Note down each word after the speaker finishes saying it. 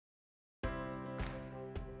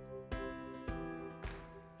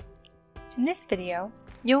In this video,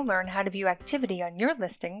 you'll learn how to view activity on your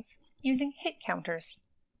listings using hit counters.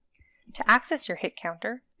 To access your hit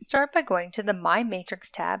counter, start by going to the My Matrix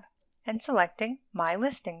tab and selecting My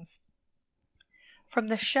Listings. From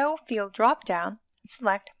the Show field drop-down,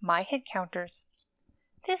 select My Hit Counters.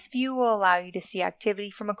 This view will allow you to see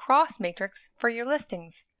activity from across Matrix for your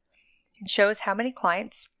listings. It shows how many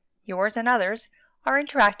clients, yours and others, are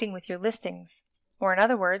interacting with your listings, or in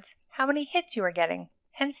other words, how many hits you are getting,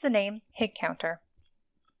 hence the name Hit Counter.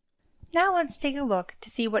 Now let's take a look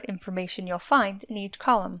to see what information you'll find in each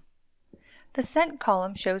column. The Sent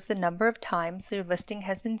column shows the number of times your listing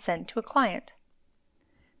has been sent to a client.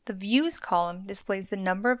 The Views column displays the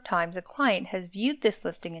number of times a client has viewed this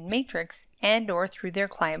listing in Matrix and/or through their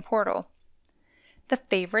client portal. The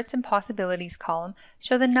Favorites and Possibilities column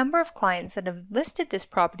show the number of clients that have listed this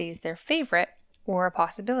property as their favorite or a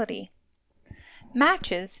possibility.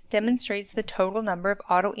 Matches demonstrates the total number of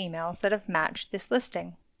auto emails that have matched this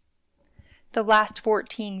listing. The Last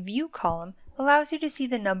 14 View column allows you to see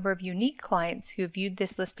the number of unique clients who have viewed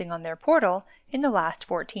this listing on their portal in the last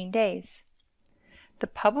 14 days. The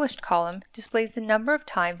Published column displays the number of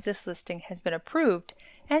times this listing has been approved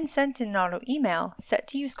and sent in an auto email set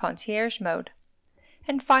to use concierge mode.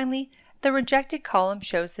 And finally, the Rejected column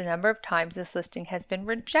shows the number of times this listing has been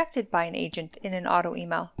rejected by an agent in an auto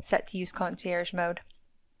email set to use concierge mode.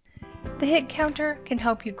 The hit counter can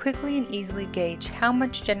help you quickly and easily gauge how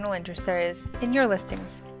much general interest there is in your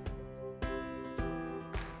listings.